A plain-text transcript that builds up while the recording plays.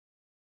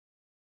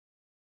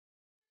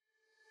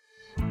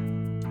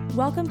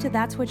Welcome to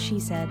That's What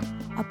She Said,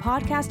 a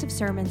podcast of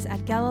sermons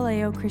at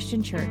Galileo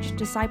Christian Church,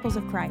 Disciples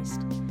of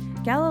Christ.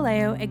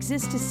 Galileo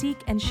exists to seek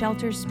and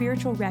shelter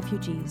spiritual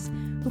refugees,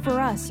 who for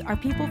us are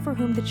people for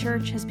whom the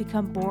church has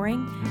become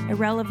boring,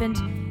 irrelevant,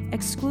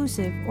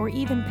 exclusive, or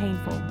even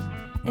painful,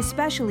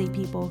 especially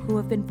people who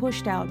have been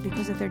pushed out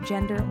because of their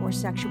gender or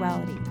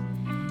sexuality.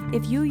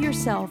 If you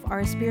yourself are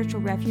a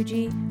spiritual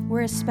refugee,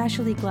 we're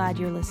especially glad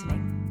you're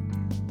listening.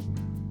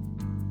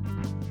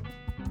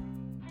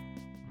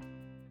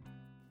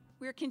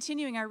 We're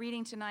continuing our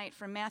reading tonight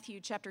from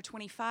Matthew chapter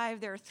 25.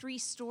 There are three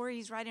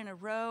stories right in a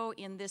row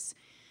in this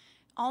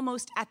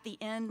almost at the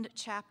end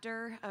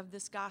chapter of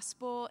this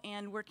gospel,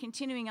 and we're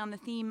continuing on the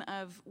theme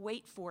of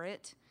wait for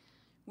it.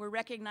 We're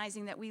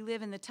recognizing that we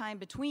live in the time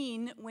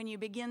between when you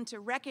begin to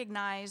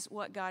recognize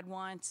what God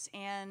wants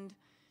and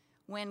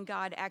when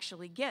God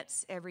actually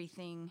gets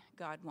everything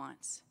God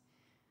wants.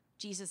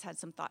 Jesus had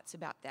some thoughts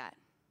about that.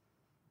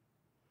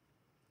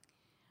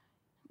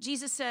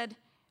 Jesus said,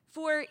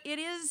 "For it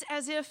is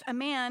as if a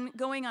man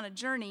going on a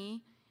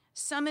journey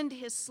summoned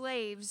his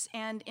slaves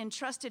and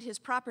entrusted his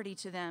property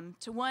to them.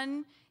 To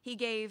one he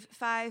gave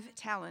 5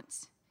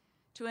 talents,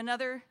 to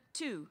another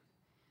 2,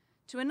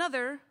 to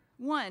another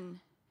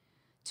 1,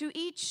 to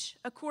each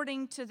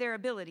according to their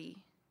ability.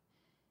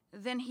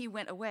 Then he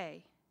went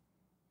away.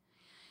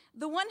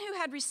 The one who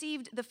had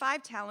received the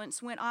 5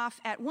 talents went off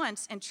at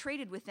once and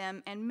traded with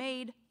them and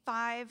made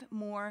 5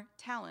 more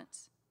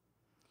talents.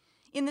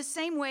 In the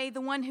same way, the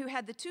one who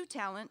had the 2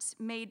 talents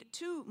made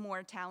 2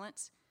 more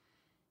talents.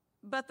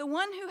 But the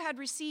one who had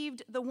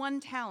received the 1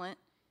 talent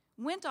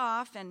went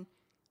off and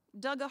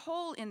dug a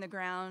hole in the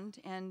ground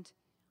and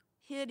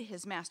hid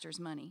his master's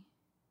money.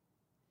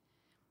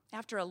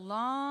 After a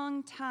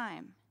long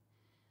time,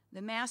 the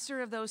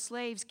master of those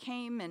slaves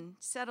came and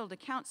settled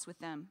accounts with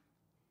them.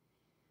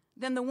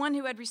 Then the one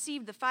who had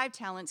received the 5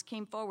 talents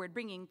came forward,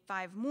 bringing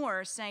 5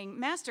 more, saying,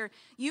 'Master,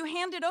 you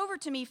handed over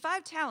to me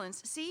 5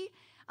 talents. See,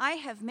 I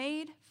have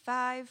made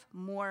 5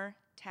 more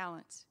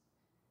talents.'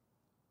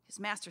 His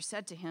master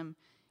said to him,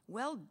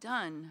 'Well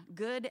done,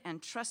 good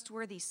and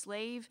trustworthy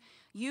slave.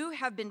 You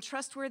have been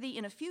trustworthy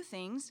in a few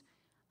things.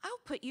 I'll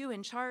put you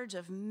in charge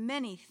of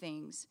many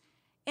things.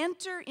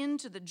 Enter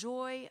into the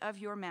joy of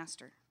your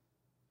master.'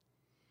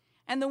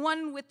 And the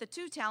one with the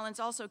 2 talents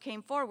also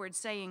came forward,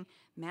 saying,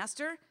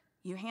 'Master,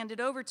 you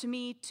handed over to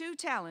me 2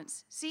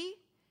 talents.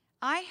 See,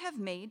 I have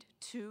made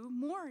 2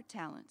 more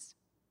talents.'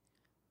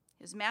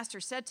 His master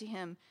said to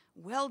him,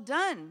 'Well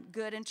done,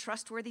 good and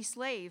trustworthy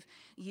slave.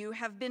 You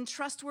have been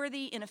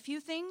trustworthy in a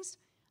few things.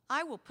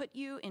 I will put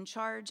you in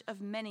charge of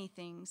many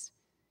things.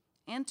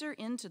 Enter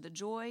into the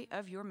joy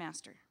of your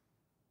master.'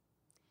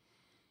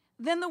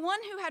 Then the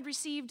one who had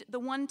received the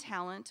 1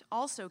 talent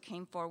also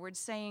came forward,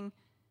 saying,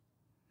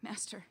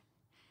 'Master,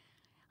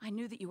 I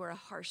knew that you were a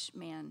harsh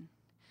man,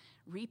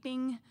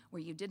 reaping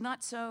where you did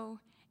not sow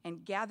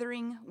and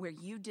gathering where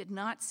you did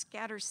not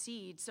scatter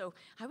seed. So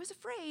I was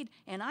afraid,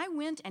 and I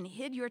went and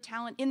hid your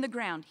talent in the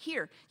ground.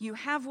 Here, you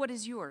have what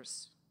is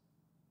yours.'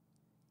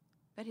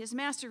 But his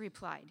master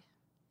replied,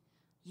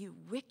 'You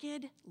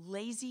wicked,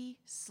 lazy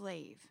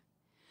slave.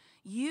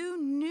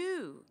 You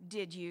knew,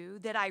 did you,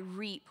 that I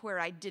reap where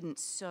I didn't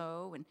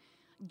sow and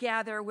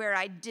gather where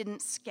I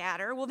didn't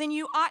scatter? Well, then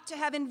you ought to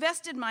have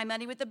invested my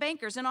money with the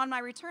bankers, and on my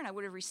return I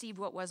would have received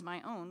what was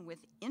my own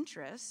with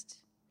interest.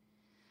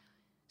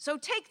 So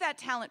take that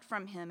talent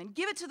from him and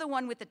give it to the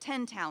one with the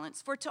 10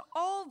 talents. For to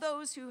all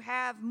those who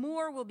have,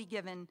 more will be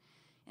given,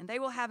 and they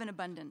will have an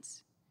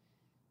abundance.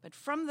 But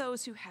from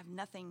those who have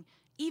nothing,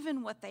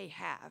 even what they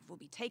have will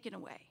be taken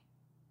away.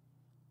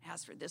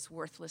 As for this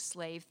worthless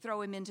slave,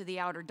 throw him into the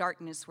outer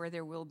darkness where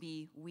there will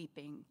be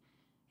weeping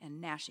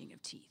and gnashing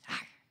of teeth.'"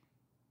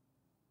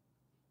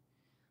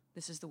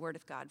 This is the word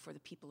of God for the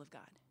people of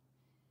God.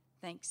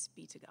 Thanks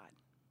be to God.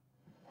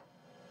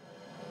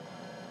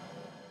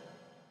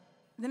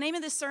 The name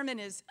of this sermon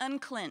is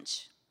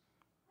Unclench.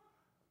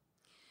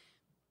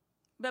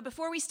 But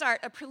before we start,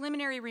 a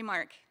preliminary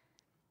remark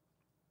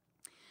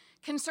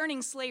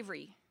concerning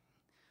slavery,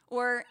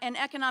 or an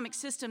economic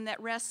system that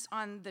rests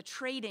on the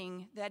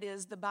trading, that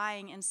is, the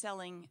buying and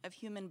selling of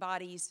human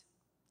bodies,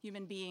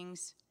 human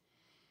beings,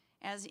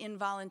 as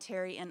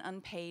involuntary and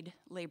unpaid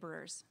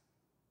laborers.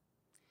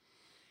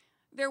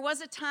 There was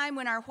a time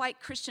when our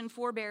white Christian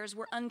forebears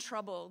were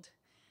untroubled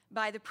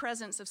by the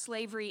presence of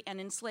slavery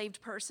and enslaved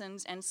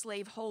persons and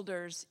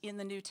slaveholders in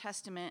the New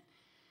Testament,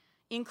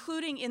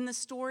 including in the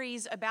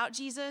stories about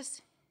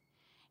Jesus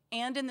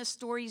and in the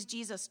stories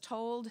Jesus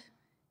told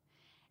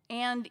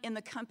and in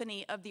the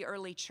company of the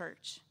early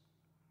church.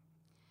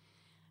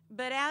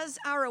 But as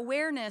our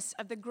awareness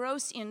of the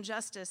gross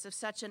injustice of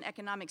such an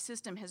economic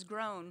system has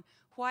grown,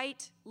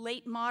 white,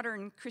 late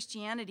modern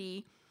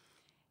Christianity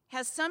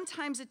has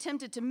sometimes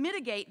attempted to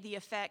mitigate the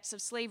effects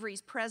of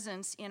slavery's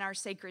presence in our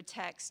sacred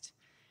text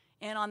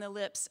and on the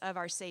lips of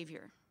our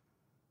Savior.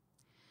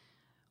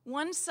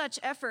 One such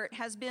effort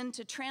has been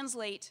to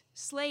translate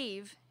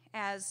slave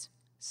as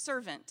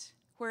servant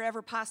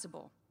wherever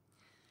possible,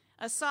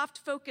 a soft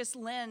focus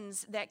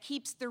lens that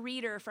keeps the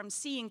reader from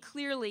seeing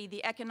clearly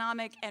the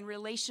economic and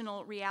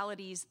relational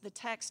realities the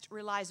text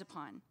relies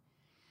upon.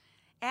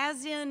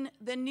 As in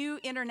the New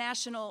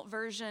International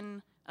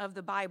Version of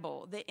the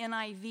Bible, the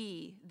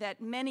NIV,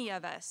 that many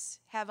of us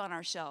have on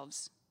our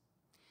shelves.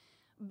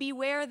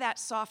 Beware that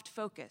soft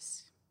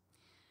focus.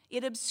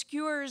 It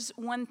obscures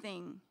one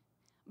thing,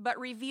 but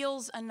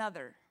reveals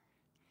another,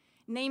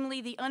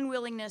 namely the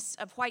unwillingness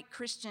of white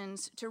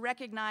Christians to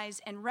recognize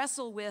and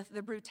wrestle with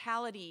the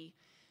brutality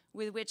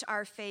with which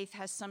our faith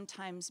has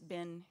sometimes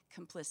been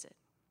complicit.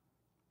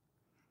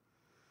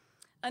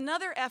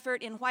 Another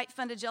effort in white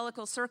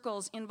fundagelical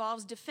circles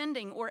involves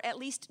defending, or at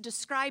least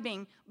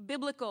describing,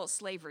 biblical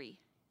slavery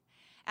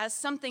as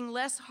something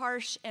less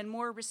harsh and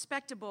more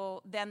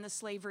respectable than the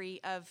slavery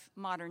of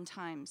modern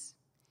times.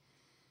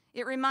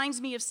 It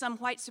reminds me of some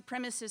white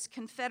supremacist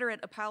Confederate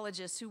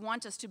apologists who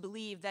want us to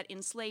believe that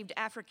enslaved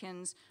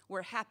Africans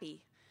were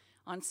happy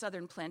on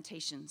southern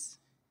plantations.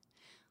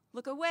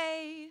 Look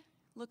away,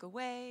 look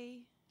away,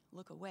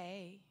 look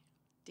away,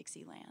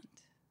 Dixieland.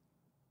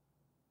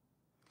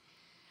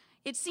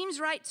 It seems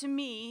right to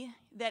me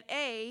that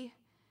A,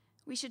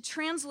 we should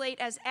translate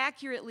as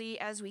accurately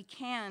as we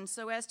can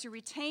so as to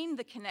retain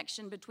the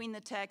connection between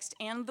the text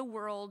and the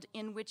world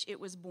in which it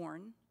was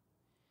born.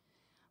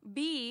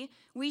 B,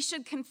 we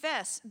should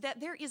confess that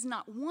there is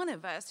not one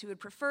of us who would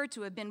prefer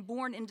to have been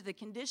born into the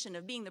condition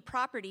of being the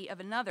property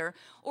of another,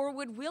 or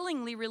would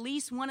willingly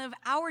release one of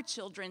our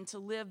children to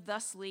live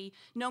thusly,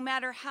 no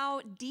matter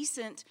how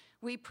decent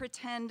we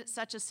pretend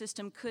such a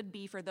system could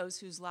be for those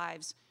whose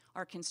lives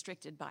are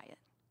constricted by it.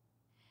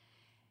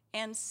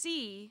 And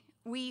C,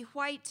 we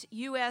white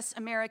U.S.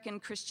 American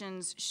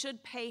Christians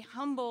should pay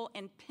humble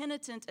and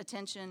penitent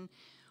attention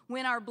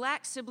when our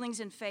black siblings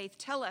in faith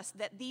tell us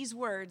that these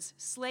words,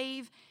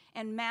 slave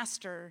and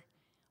master,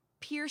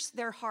 pierce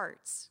their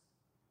hearts,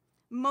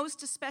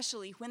 most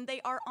especially when they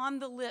are on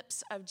the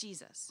lips of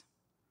Jesus.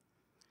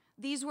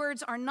 These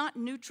words are not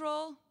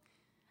neutral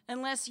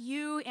unless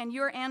you and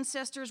your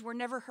ancestors were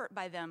never hurt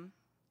by them,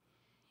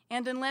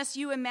 and unless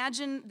you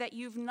imagine that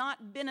you've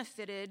not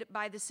benefited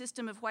by the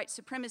system of white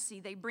supremacy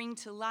they bring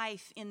to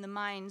life in the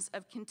minds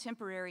of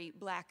contemporary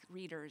black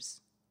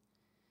readers.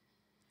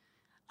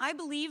 I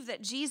believe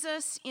that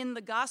Jesus, in the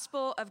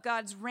gospel of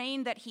God's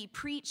reign that he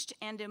preached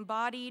and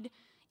embodied,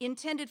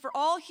 intended for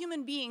all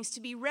human beings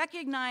to be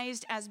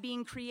recognized as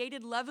being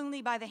created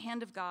lovingly by the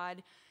hand of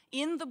God,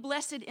 in the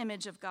blessed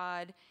image of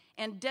God,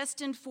 and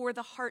destined for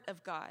the heart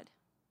of God.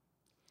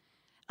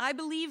 I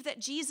believe that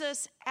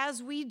Jesus,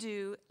 as we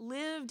do,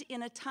 lived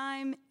in a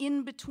time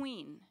in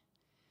between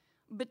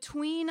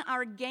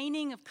our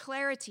gaining of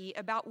clarity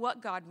about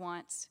what God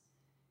wants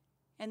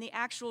and the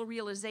actual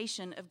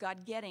realization of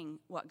God getting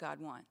what God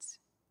wants.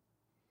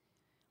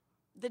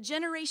 The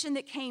generation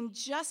that came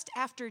just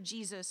after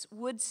Jesus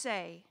would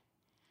say,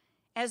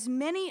 as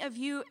many of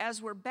you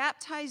as were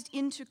baptized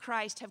into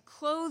Christ have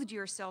clothed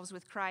yourselves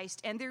with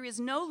Christ, and there is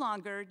no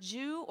longer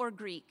Jew or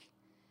Greek.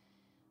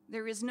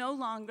 There is no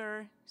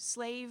longer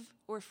slave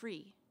or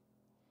free.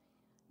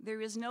 There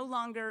is no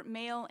longer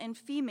male and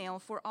female,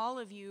 for all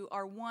of you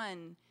are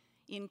one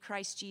in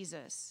Christ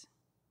Jesus.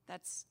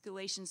 That's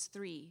Galatians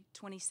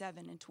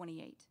 3:27 and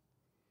 28.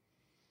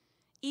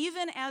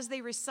 Even as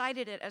they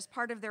recited it as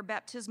part of their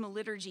baptismal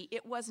liturgy,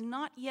 it was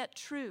not yet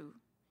true.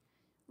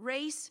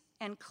 Race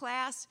and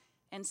class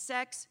and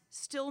sex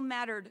still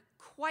mattered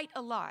quite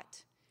a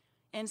lot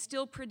and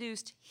still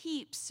produced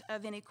heaps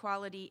of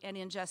inequality and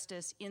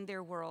injustice in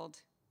their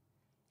world,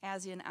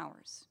 as in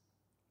ours.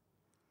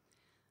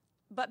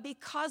 But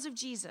because of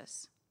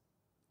Jesus,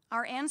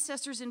 our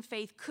ancestors in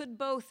faith could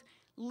both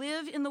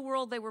live in the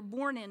world they were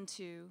born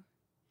into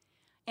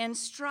and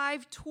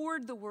strive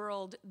toward the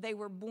world they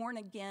were born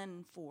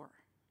again for.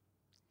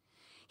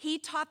 He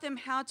taught them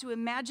how to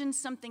imagine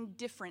something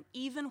different,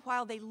 even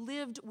while they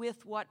lived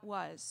with what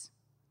was.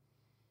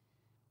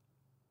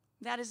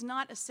 That is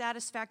not a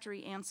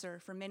satisfactory answer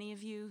for many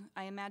of you,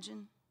 I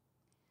imagine,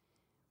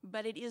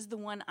 but it is the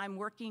one I'm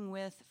working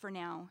with for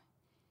now,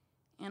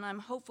 and I'm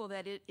hopeful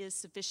that it is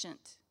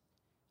sufficient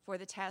for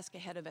the task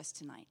ahead of us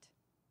tonight.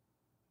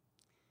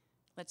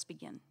 Let's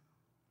begin.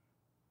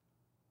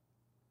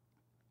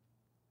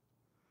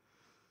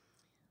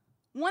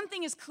 One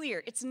thing is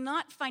clear, it's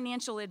not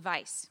financial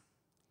advice.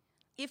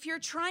 If you're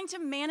trying to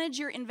manage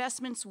your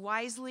investments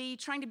wisely,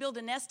 trying to build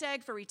a nest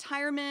egg for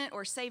retirement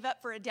or save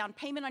up for a down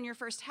payment on your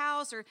first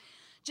house, or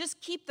just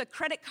keep the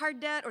credit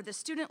card debt or the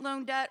student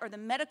loan debt or the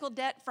medical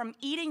debt from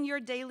eating your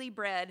daily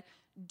bread,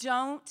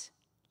 don't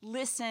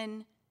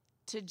listen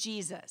to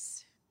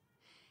Jesus.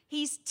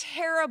 He's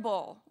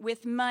terrible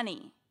with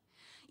money.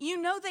 You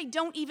know they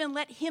don't even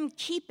let him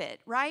keep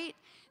it, right?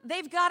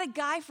 They've got a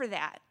guy for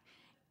that.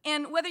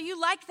 And whether you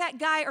like that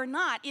guy or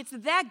not, it's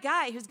that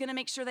guy who's going to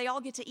make sure they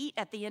all get to eat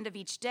at the end of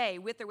each day,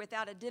 with or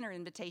without a dinner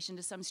invitation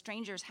to some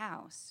stranger's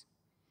house.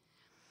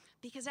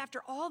 Because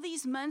after all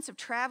these months of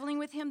traveling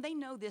with him, they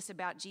know this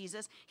about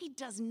Jesus. He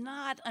does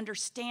not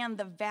understand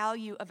the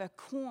value of a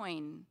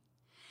coin.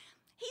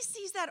 He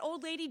sees that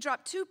old lady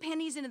drop 2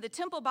 pennies into the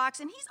temple box,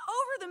 and he's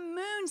over the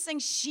moon saying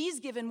she's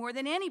given more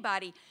than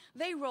anybody.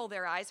 They roll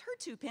their eyes. Her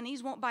 2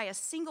 pennies won't buy a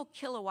single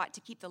kilowatt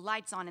to keep the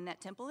lights on in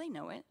that temple. They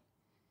know it.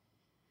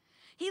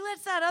 He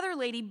lets that other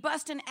lady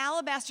bust an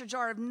alabaster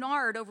jar of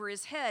nard over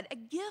his head, a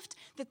gift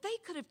that they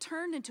could have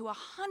turned into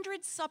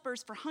 100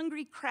 suppers for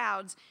hungry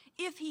crowds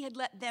if he had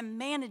let them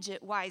manage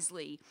it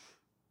wisely.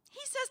 He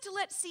says to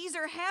let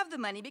Caesar have the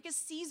money because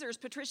Caesar's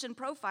patrician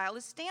profile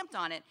is stamped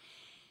on it.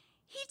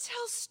 He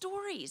tells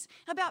stories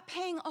about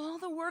paying all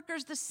the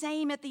workers the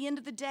same at the end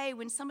of the day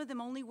when some of them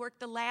only work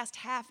the last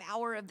half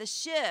hour of the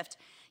shift.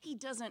 He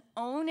doesn't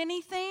own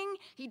anything.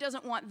 He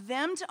doesn't want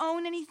them to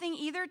own anything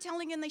either,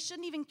 telling them they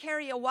shouldn't even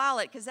carry a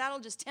wallet because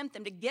that'll just tempt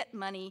them to get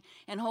money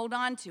and hold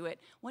on to it.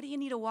 What do you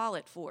need a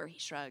wallet for? He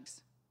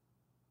shrugs.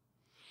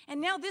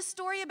 And now this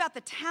story about the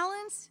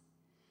talents,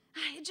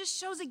 it just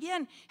shows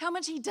again how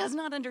much he does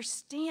not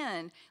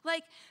understand.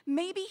 Like,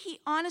 maybe he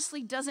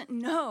honestly doesn't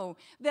know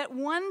that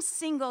one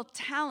single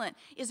talent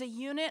is a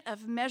unit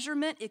of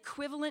measurement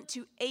equivalent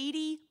to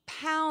 80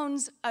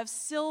 pounds of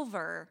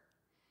silver.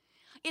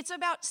 It's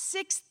about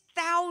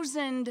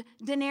 6,000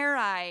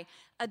 denarii,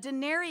 a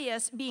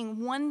denarius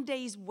being 1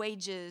 day's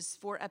wages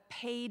for a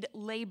paid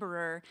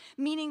laborer,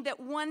 meaning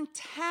that one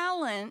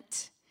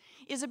talent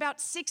is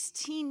about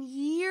 16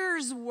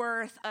 years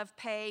worth of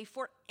pay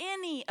for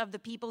any of the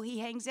people he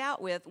hangs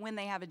out with when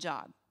they have a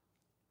job.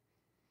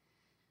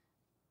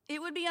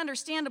 It would be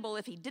understandable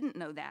if he didn't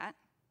know that.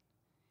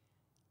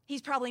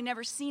 He's probably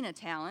never seen a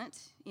talent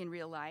in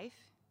real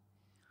life.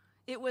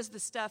 It was the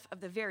stuff of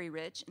the very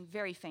rich and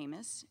very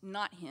famous,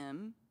 not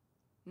him,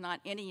 not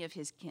any of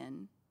his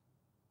kin.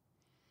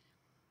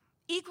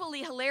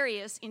 Equally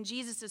hilarious in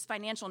Jesus'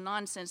 financial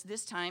nonsense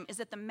this time is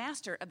that the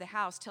master of the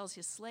house tells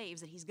his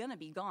slaves that he's going to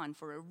be gone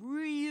for a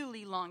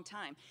really long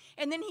time.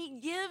 And then he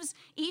gives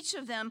each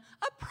of them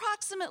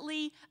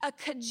approximately $1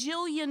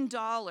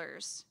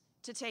 kajillion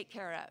to take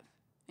care of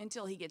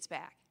until he gets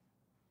back.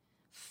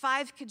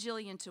 5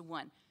 kajillion to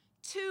one,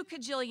 2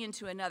 kajillion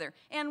to another,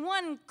 and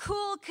 1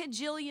 cool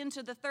kajillion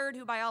to the third,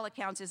 who by all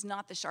accounts is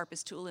not the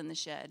sharpest tool in the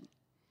shed.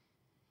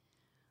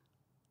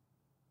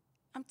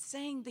 I'm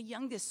saying the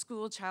youngest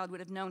school child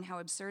would have known how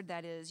absurd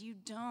that is. You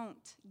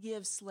don't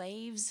give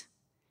slaves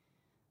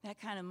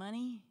that kind of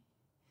money,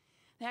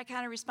 that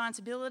kind of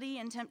responsibility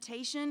and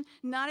temptation,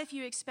 not if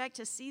you expect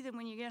to see them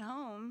when you get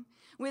home.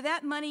 With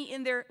that money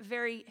in their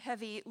very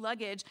heavy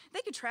luggage,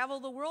 they could travel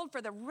the world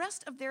for the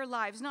rest of their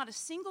lives, not a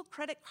single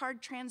credit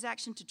card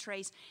transaction to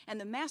trace, and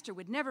the master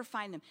would never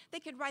find them. They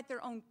could write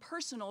their own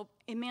personal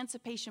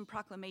emancipation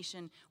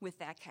proclamation with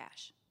that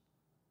cash.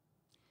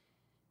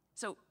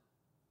 So,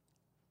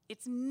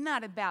 it's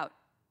not about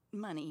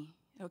money,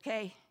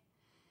 okay?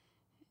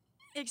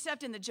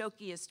 Except in the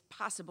jokiest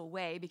possible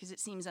way, because it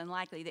seems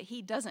unlikely that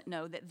he doesn't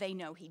know that they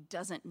know he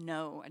doesn't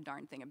know a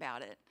darn thing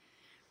about it.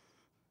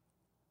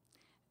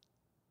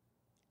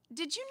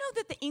 Did you know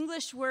that the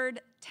English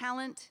word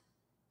talent,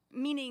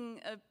 meaning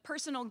a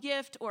personal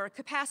gift or a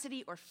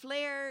capacity or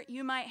flair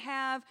you might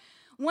have,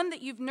 one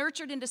that you've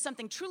nurtured into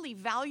something truly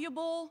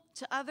valuable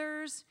to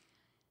others,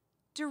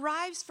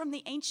 derives from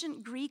the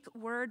ancient Greek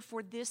word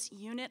for this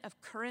unit of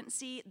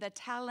currency, the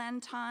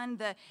talenton,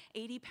 the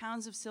 80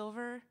 pounds of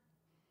silver?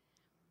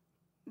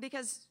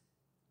 Because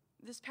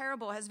this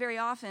parable has very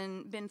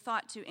often been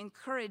thought to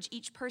encourage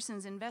each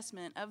person's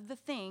investment of the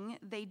thing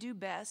they do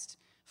best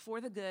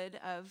for the good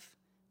of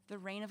the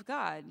reign of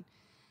God.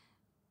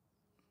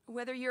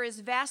 Whether you're as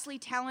vastly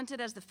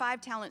talented as the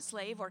 5-talent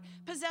slave or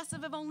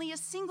possessive of only a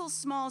single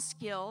small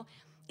skill,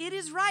 it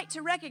is right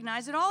to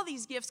recognize that all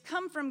these gifts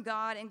come from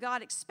God, and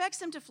God expects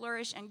them to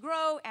flourish and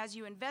grow as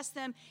you invest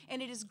them.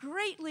 And it is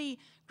greatly,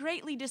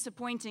 greatly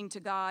disappointing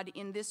to God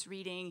in this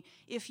reading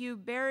if you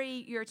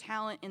bury your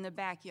talent in the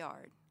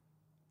backyard.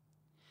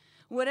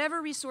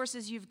 Whatever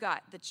resources you've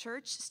got, the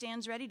church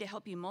stands ready to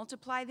help you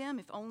multiply them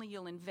if only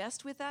you'll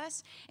invest with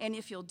us. And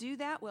if you'll do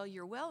that, well,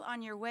 you're well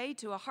on your way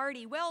to a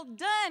hearty, well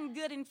done,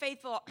 good and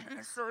faithful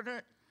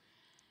servant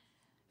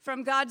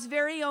from God's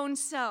very own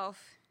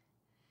self.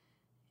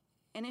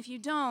 And if you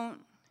don't,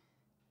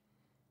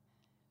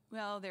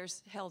 well,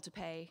 there's hell to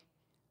pay,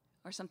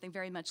 or something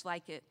very much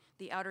like it.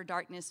 The outer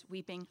darkness,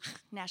 weeping,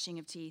 gnashing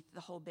of teeth, the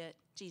whole bit.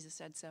 Jesus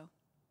said so.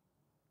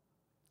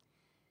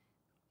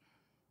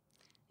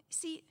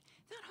 See,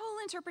 that whole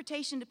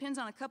interpretation depends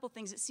on a couple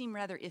things that seem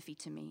rather iffy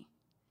to me.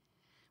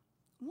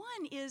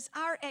 One is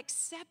our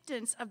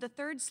acceptance of the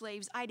third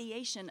slave's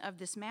ideation of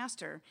this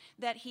master,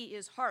 that he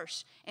is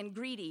harsh and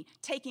greedy,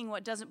 taking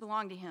what doesn't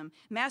belong to him.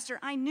 Master,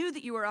 I knew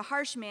that you were a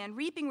harsh man,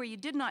 reaping where you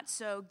did not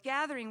sow,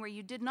 gathering where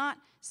you did not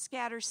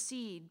scatter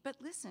seed. But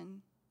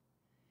listen,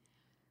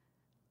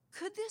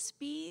 could this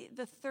be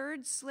the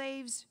third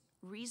slave's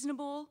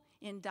reasonable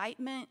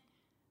indictment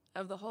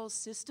of the whole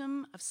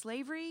system of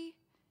slavery?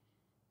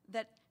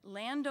 That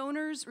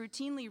landowners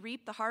routinely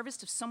reap the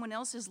harvest of someone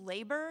else's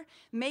labor,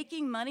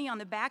 making money on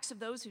the backs of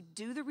those who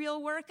do the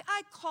real work?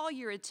 I call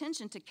your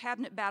attention to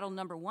cabinet battle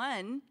number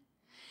 1.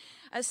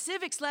 A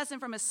civics lesson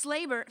from a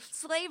slaver.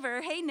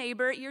 Hey,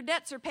 neighbor, your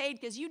debts are paid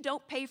because you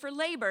don't pay for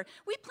labor.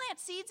 We plant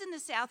seeds in the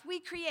South. We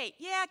create.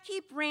 Yeah,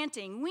 keep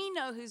ranting. We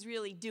know who's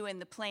really doing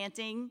the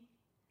planting.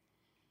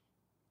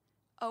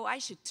 Oh, I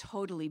should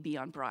totally be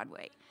on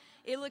Broadway.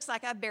 It looks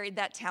like I buried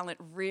that talent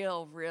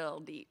real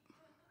deep.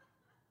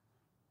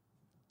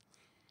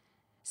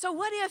 So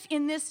what if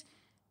in this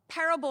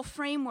parable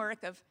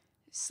framework of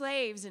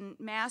slaves and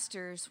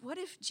masters, what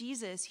if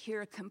Jesus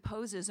here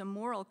composes a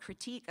moral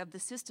critique of the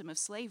system of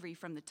slavery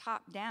from the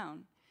top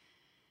down?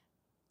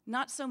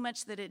 Not so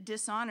much that it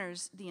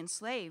dishonors the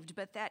enslaved,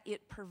 but that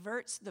it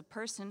perverts the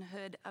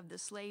personhood of the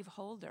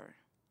slaveholder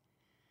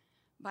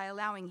by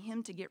allowing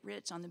him to get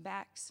rich on the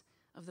backs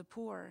of the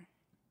poor,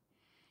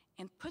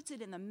 and puts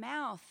it in the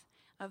mouth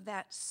of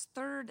that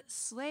third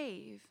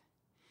slave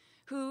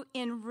who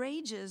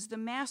enrages the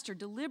master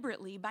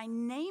deliberately by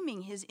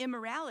naming his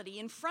immorality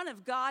in front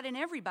of God and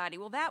everybody.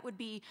 Well, that would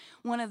be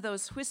one of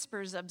those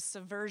whispers of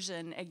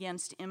subversion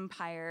against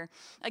empire,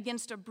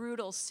 against a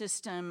brutal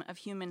system of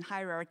human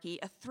hierarchy,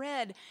 a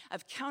thread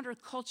of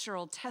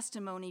countercultural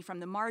testimony from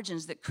the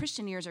margins that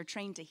Christian ears are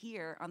trained to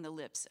hear on the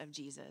lips of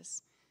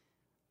Jesus.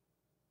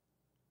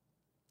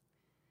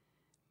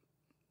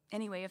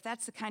 Anyway, if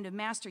that's the kind of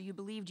master you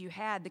believed you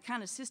had, the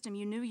kind of system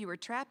you knew you were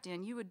trapped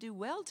in, you would do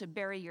well to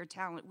bury your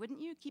talent, wouldn't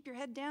you? Keep your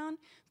head down,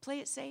 play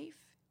it safe.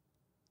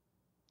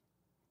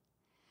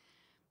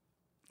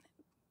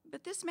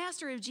 But this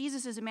master of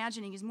Jesus is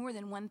imagining is more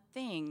than one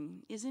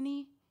thing, isn't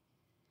he?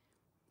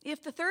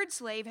 If the third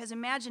slave has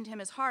imagined him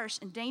as harsh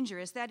and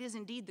dangerous, that is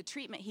indeed the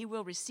treatment he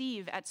will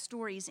receive at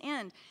story's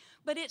end.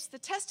 But it's the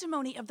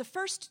testimony of the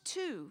first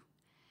two.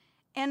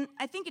 And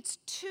I think it's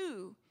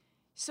two,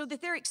 so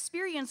that their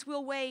experience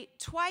will weigh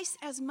twice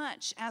as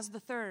much as the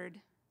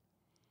third.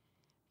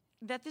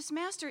 That this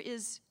master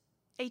is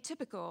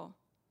atypical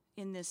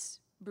in this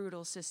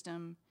brutal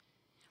system.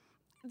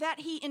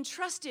 That he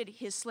entrusted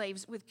his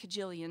slaves with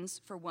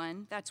cajillions, for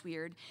one, that's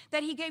weird.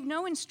 That he gave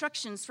no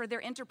instructions for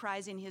their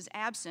enterprise in his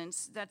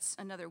absence, that's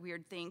another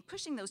weird thing.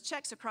 Pushing those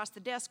checks across the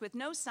desk with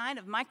no sign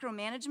of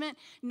micromanagement,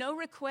 no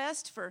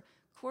request for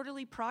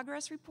quarterly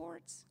progress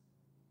reports.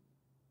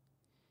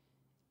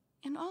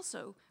 And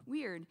also,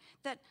 weird,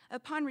 that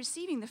upon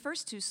receiving the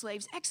first two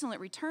slaves'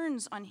 excellent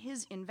returns on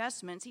his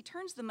investments, he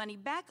turns the money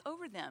back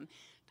over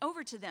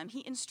to them.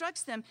 He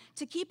instructs them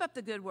to keep up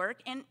the good work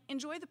and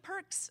enjoy the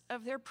perks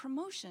of their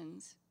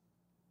promotions.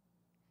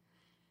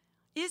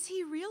 Is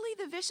he really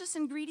the vicious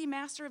and greedy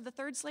master of the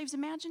third slave's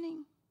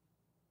imagining?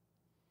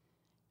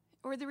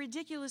 Or the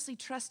ridiculously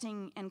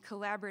trusting and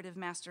collaborative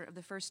master of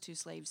the first two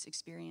slaves'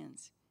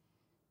 experience?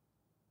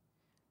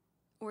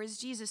 Or is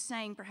Jesus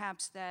saying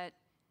perhaps that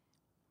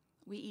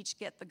we each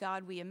get the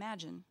God we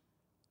imagine?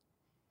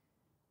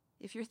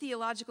 If your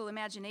theological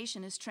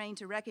imagination is trained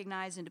to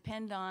recognize and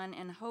depend on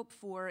and hope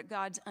for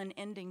God's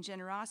unending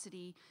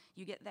generosity,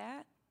 you get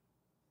that?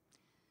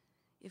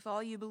 If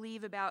all you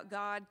believe about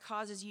God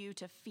causes you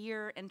to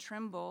fear and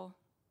tremble,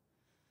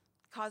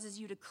 causes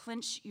you to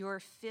clench your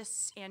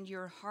fists and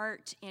your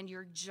heart and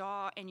your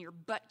jaw and your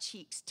butt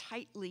cheeks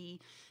tightly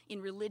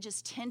in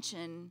religious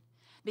tension,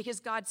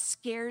 because God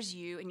scares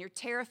you and you're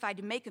terrified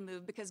to make a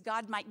move because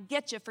God might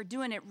get you for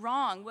doing it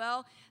wrong,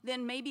 well,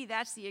 then maybe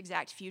that's the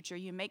exact future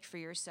you make for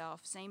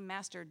yourself. Same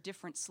master,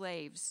 different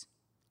slaves,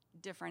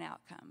 different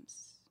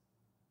outcomes.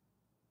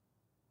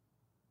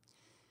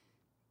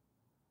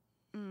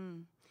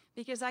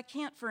 Because I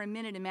can't for a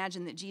minute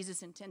imagine that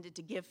Jesus intended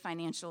to give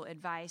financial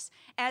advice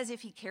as if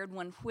he cared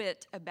one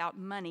whit about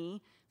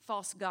money,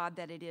 false god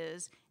that it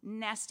is,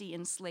 nasty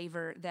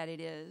enslaver that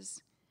it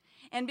is.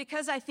 And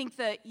because I think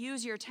the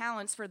use your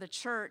talents for the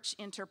church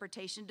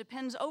interpretation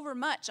depends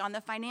overmuch on the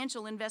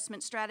financial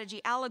investment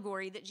strategy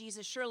allegory that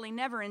Jesus surely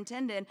never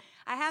intended,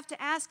 I have to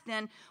ask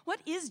then, what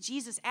is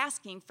Jesus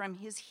asking from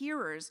his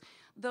hearers,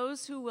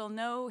 those who will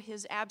know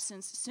his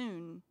absence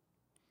soon,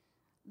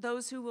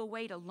 those who will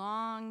wait a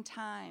long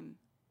time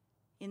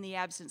in the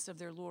absence of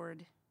their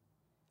Lord,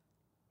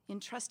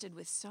 entrusted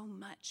with so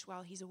much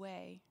while he's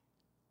away?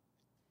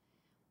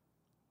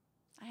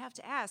 I have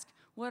to ask,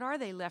 what are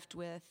they left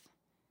with?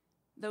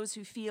 Those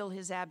who feel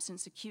his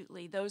absence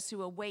acutely, those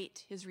who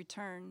await his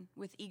return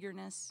with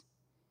eagerness.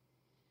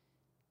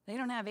 They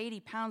don't have 80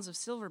 pounds of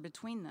silver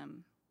between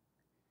them.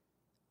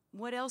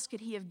 What else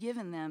could he have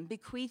given them,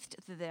 bequeathed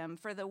to them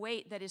for the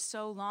wait that is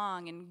so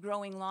long and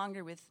growing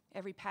longer with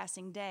every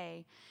passing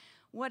day?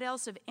 What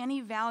else of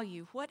any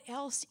value, what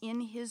else in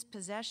his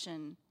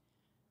possession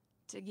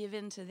to give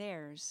into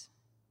theirs?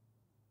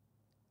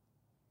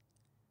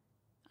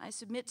 I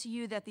submit to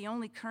you that the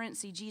only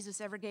currency Jesus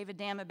ever gave a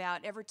damn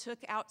about, ever took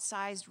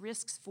outsized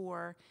risks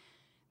for,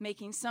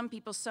 making some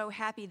people so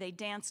happy they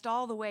danced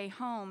all the way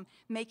home,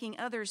 making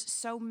others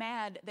so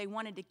mad they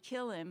wanted to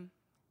kill him,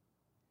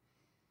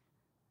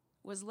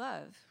 was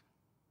love.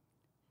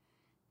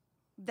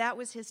 That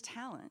was his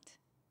talent.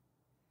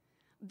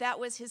 That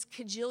was his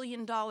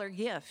cajillion-dollar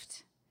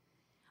gift.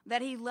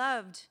 That he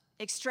loved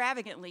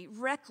extravagantly,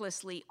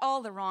 recklessly,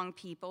 all the wrong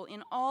people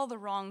in all the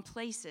wrong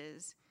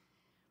places.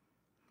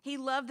 He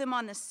loved them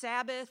on the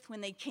Sabbath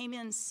when they came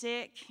in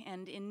sick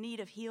and in need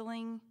of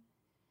healing.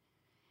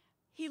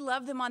 He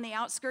loved them on the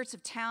outskirts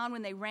of town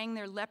when they rang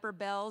their leper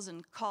bells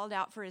and called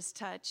out for his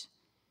touch.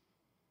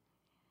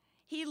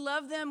 He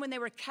loved them when they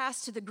were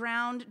cast to the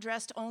ground,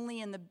 dressed only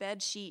in the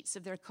bed sheets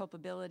of their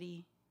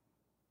culpability.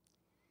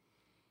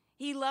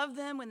 He loved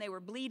them when they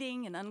were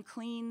bleeding and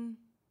unclean.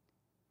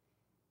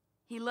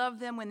 He loved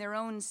them when their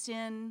own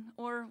sin,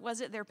 or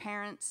was it their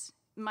parents',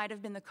 might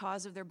have been the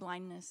cause of their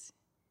blindness.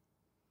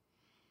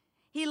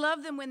 He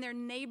loved them when their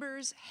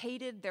neighbors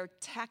hated their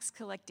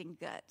tax-collecting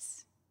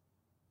guts.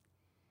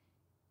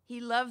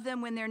 He loved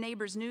them when their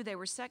neighbors knew they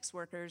were sex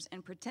workers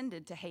and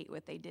pretended to hate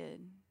what they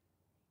did.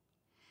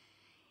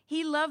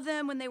 He loved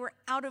them when they were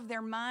out of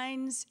their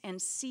minds and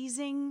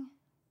seizing.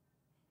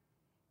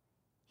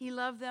 He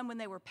loved them when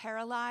they were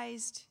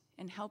paralyzed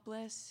and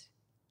helpless.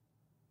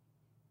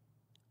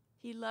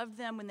 He loved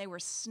them when they were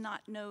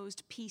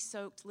snot-nosed,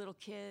 pea-soaked little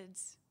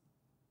kids.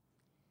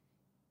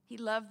 He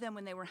loved them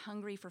when they were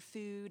hungry for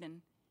food and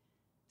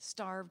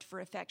starved for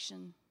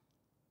affection.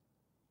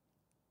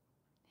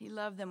 He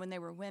loved them when they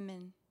were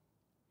women.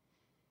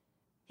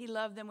 He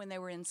loved them when they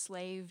were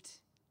enslaved.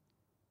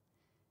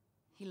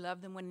 He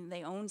loved them when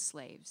they owned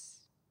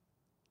slaves.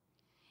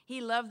 He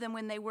loved them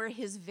when they were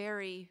his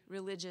very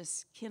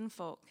religious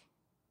kinfolk.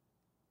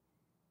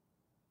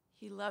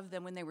 He loved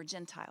them when they were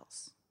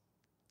Gentiles.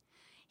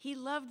 He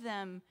loved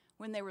them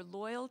when they were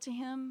loyal to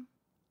him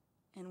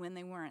and when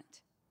they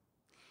weren't.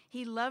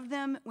 He loved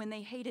them when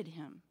they hated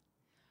him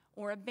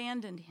or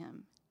abandoned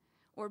him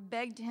or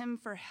begged him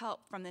for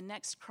help from the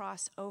next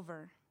cross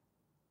over.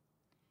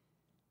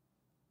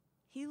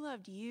 He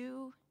loved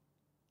you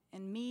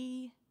and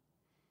me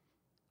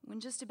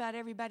when just about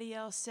everybody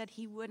else said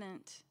he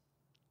wouldn't,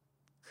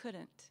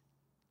 couldn't,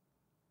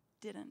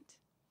 didn't.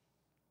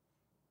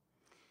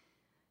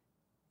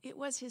 It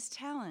was his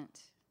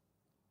talent,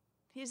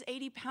 his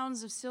 80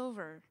 pounds of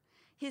silver,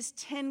 his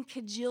 $10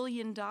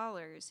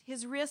 kajillion,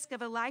 his risk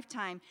of a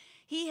lifetime.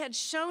 He had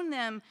shown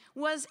them,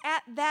 was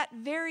at that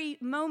very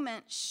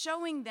moment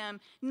showing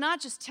them,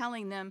 not just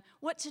telling them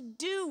what to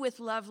do with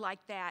love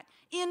like that.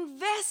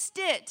 Invest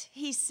it,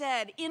 he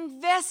said.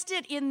 Invest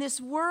it in this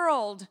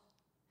world.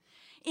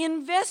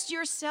 Invest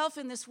yourself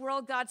in this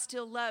world God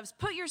still loves.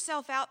 Put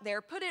yourself out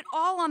there. Put it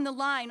all on the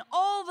line,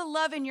 all the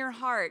love in your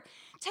heart.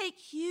 Take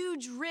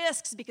huge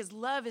risks because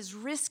love is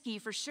risky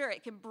for sure.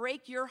 It can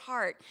break your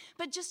heart.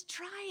 But just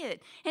try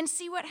it and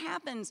see what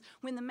happens.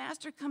 When the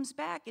master comes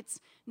back, it's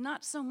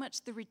not so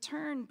much the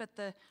return, but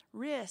the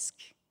risk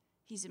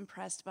he's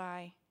impressed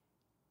by.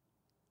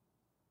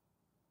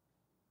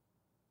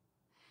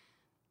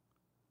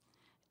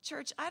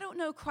 Church, I don't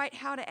know quite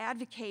how to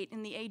advocate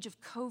in the age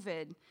of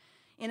COVID,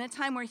 in a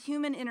time where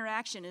human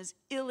interaction is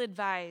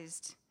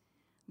ill-advised,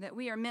 that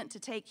we are meant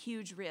to take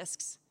huge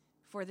risks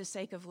for the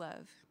sake of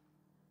love.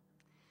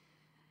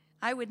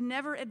 I would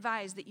never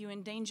advise that you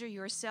endanger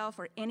yourself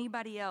or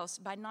anybody else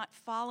by not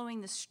following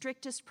the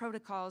strictest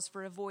protocols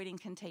for avoiding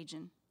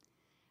contagion.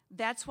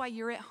 That's why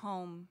you're at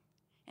home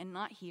and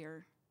not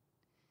here.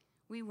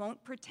 We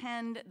won't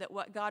pretend that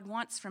what God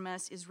wants from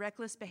us is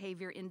reckless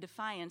behavior in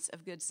defiance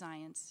of good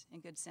science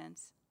and good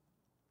sense.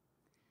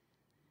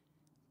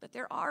 But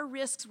there are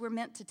risks we're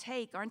meant to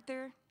take, aren't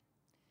there?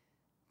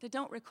 That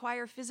don't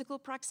require physical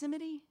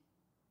proximity?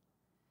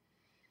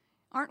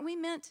 Aren't we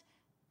meant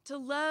to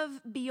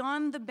love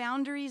beyond the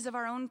boundaries of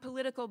our own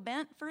political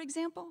bent, for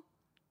example?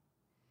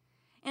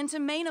 And to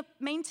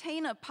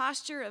maintain a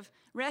posture of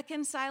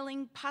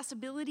reconciling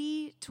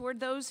possibility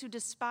toward those who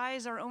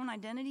despise our own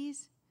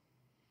identities?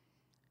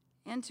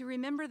 And to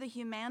remember the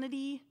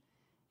humanity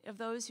of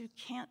those who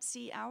can't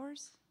see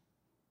ours?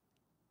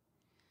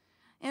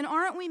 And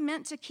aren't we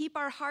meant to keep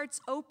our hearts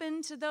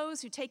open to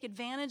those who take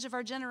advantage of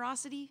our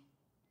generosity?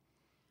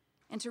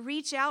 And to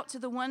reach out to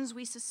the ones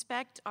we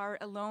suspect are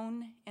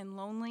alone and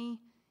lonely,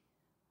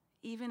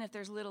 even if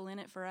there's little in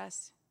it for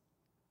us?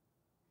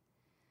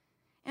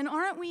 And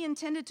aren't we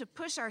intended to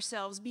push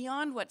ourselves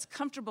beyond what's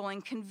comfortable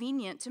and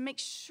convenient to make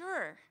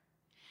sure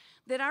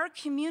that our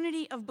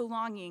community of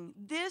belonging,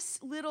 this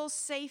little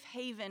safe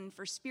haven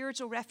for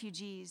spiritual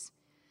refugees,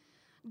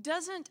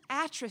 doesn't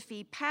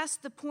atrophy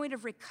past the point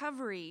of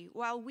recovery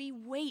while we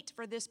wait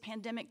for this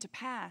pandemic to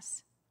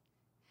pass?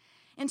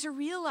 And to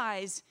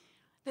realize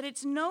that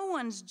it's no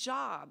one's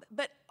job,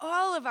 but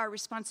all of our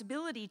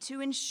responsibility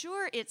to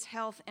ensure its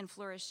health and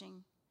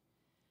flourishing,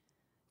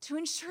 to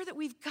ensure that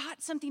we've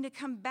got something to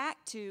come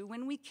back to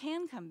when we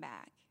can come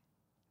back.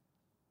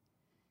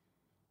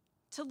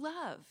 To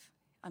love,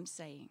 I'm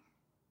saying.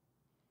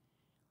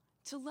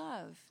 To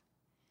love.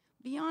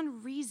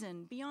 Beyond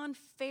reason, beyond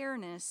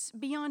fairness,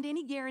 beyond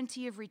any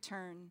guarantee of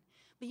return,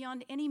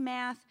 beyond any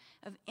math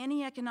of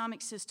any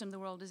economic system the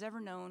world has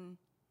ever known,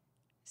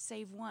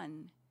 save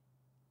one.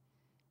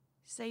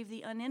 Save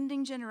the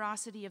unending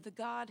generosity of the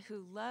God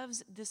who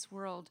loves this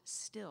world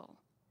still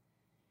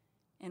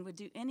and would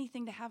do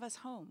anything to have us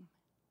home.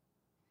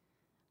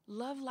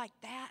 Love like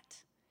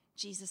that,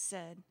 Jesus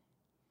said,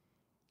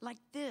 like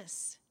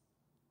this,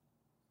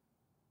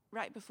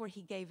 right before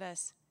he gave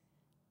us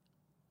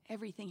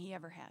everything he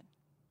ever had.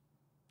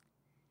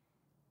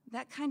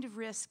 That kind of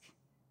risk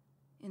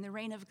in the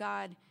reign of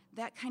God,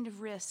 that kind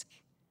of risk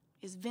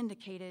is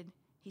vindicated,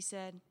 he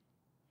said,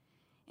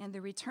 and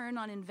the return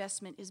on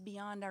investment is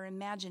beyond our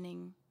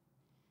imagining.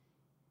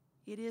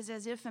 It is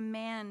as if a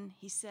man,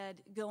 he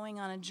said, going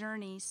on a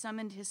journey,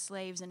 summoned his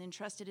slaves and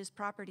entrusted his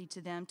property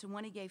to them. To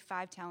one he gave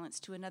 5 talents,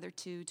 to another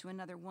 2, to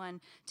another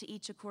 1, to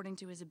each according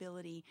to his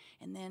ability,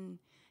 and then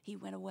he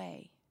went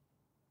away.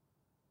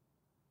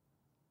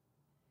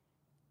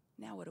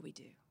 Now what do we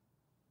do?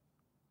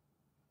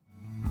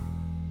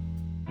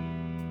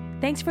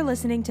 Thanks for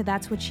listening to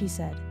That's What She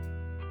Said.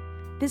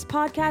 This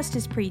podcast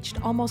is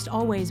preached almost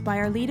always by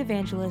our lead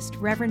evangelist,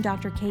 Reverend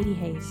Dr. Katie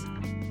Hayes.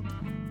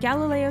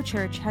 Galileo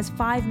Church has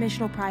 5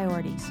 missional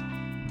priorities.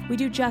 We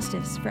do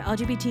justice for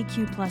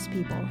LGBTQ+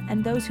 people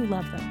and those who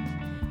love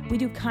them. We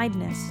do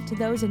kindness to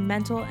those in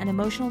mental and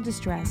emotional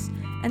distress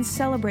and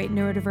celebrate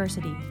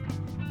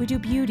neurodiversity. We do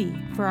beauty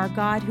for our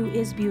God who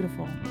is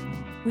beautiful.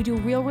 We do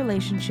real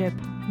relationship,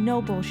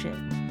 no bullshit,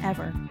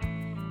 ever.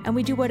 And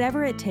we do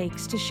whatever it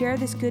takes to share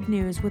this good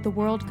news with the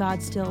world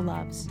God still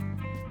loves.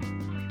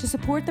 To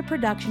support the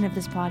production of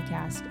this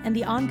podcast and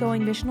the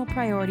ongoing missional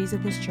priorities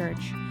of this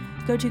church,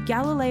 go to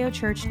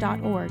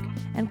galileochurch.org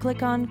and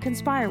click on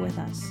Conspire with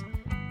Us.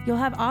 You'll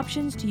have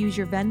options to use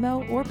your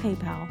Venmo or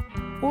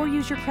PayPal, or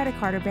use your credit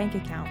card or bank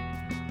account.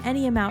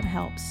 Any amount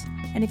helps,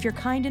 and if you're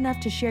kind enough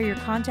to share your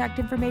contact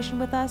information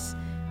with us,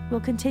 we'll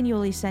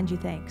continually send you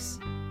thanks.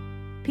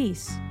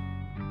 Peace.